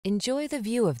Enjoy the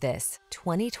view of this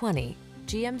 2020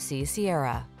 GMC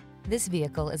Sierra. This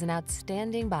vehicle is an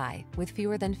outstanding buy with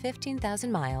fewer than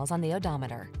 15,000 miles on the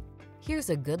odometer. Here's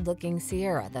a good-looking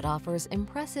Sierra that offers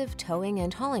impressive towing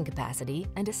and hauling capacity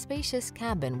and a spacious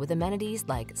cabin with amenities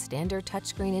like standard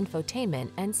touchscreen infotainment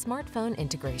and smartphone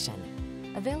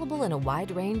integration. Available in a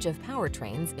wide range of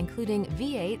powertrains, including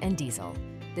V8 and diesel,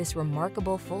 this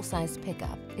remarkable full-size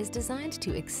pickup is designed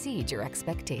to exceed your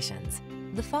expectations.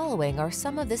 The following are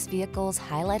some of this vehicle's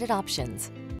highlighted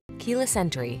options: keyless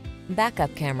entry,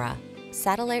 backup camera,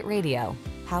 satellite radio,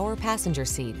 power passenger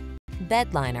seat,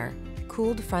 bed liner,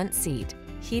 cooled front seat,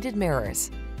 heated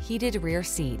mirrors, heated rear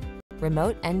seat,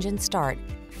 remote engine start,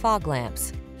 fog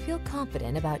lamps. Feel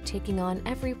confident about taking on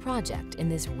every project in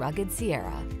this rugged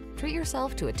Sierra. Treat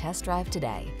yourself to a test drive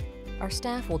today. Our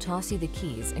staff will toss you the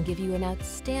keys and give you an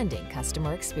outstanding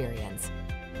customer experience.